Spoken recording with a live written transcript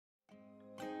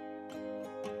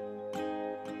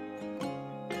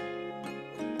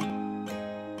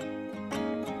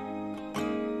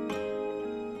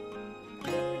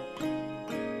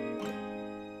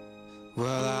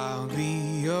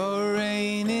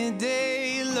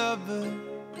lover.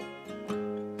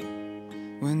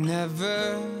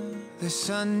 Whenever the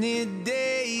sunny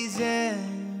days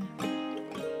end,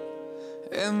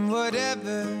 and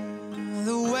whatever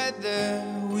the weather,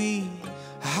 we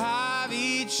have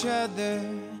each other,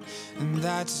 and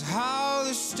that's how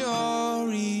the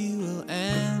story will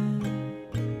end.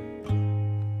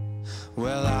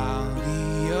 Well, I'll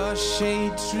be your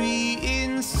shade tree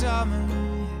in summer,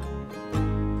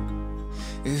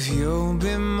 if you'll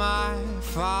be my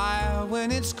fire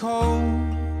when it's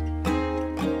cold.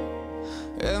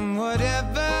 And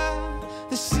whatever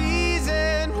the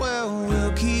season, well,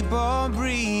 we'll keep on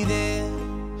breathing,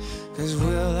 'cause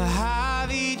we'll have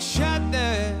each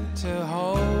other to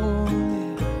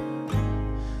hold.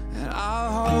 And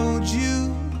I'll hold you,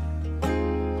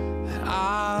 and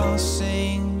I'll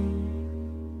sing.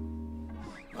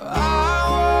 I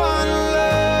wanna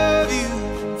love you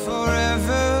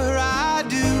forever, I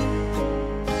do.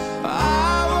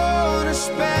 I wanna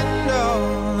spend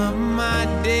all of my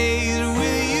days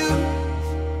with you.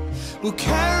 We'll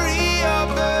carry your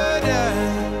burden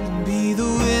and be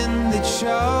the wind that's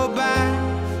your back.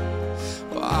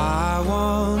 Well, I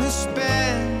wanna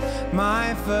spend my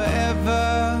forever,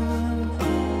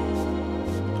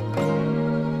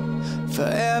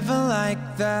 forever like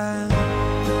that.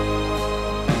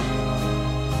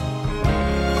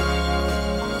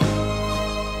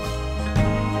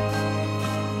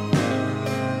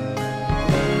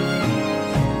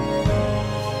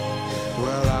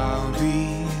 Well, I'll be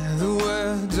the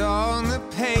words on the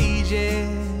pages,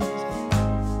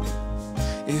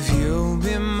 if you'll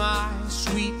be my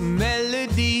sweet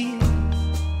melody.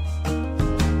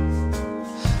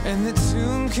 And the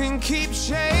tune can keep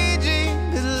changing,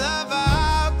 but love,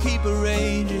 I'll keep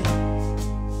arranging.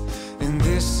 And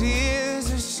this is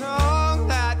a song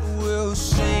that we'll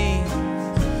sing.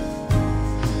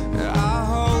 And I'll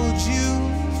hold you,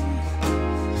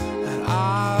 and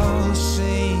I'll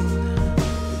sing.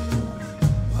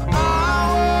 I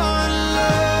wanna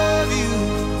love you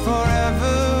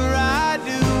forever, I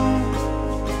do.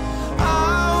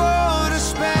 I wanna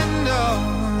spend all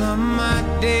of my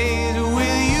days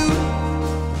with you.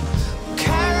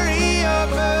 Carry your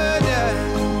burden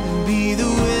and be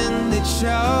the wind that's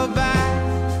your back.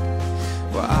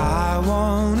 Well, I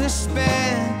wanna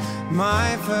spend my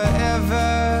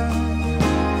forever,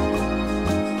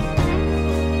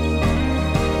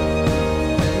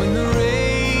 when the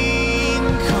rain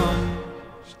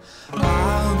comes,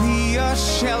 I'll be your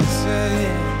shelter.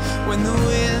 Yeah. When the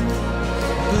wind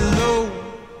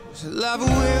blows, love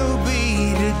will be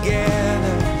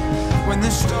together. When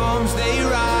the storms they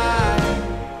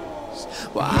rise,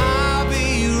 well, I'll be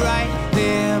right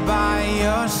there by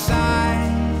your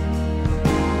side.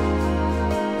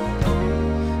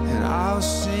 And I'll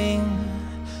sing,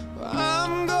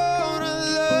 I'm gonna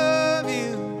love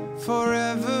you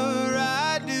forever,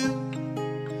 I do.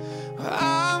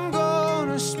 I'm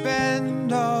gonna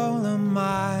spend all of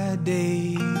my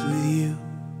days with you.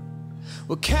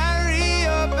 We'll carry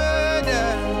your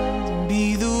burden and be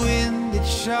the wind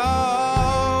that's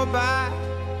your back.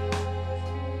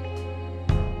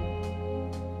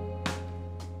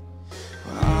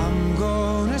 I'm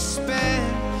gonna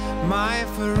spend my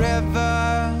forever,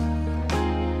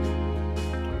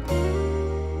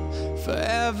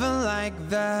 forever like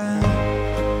that.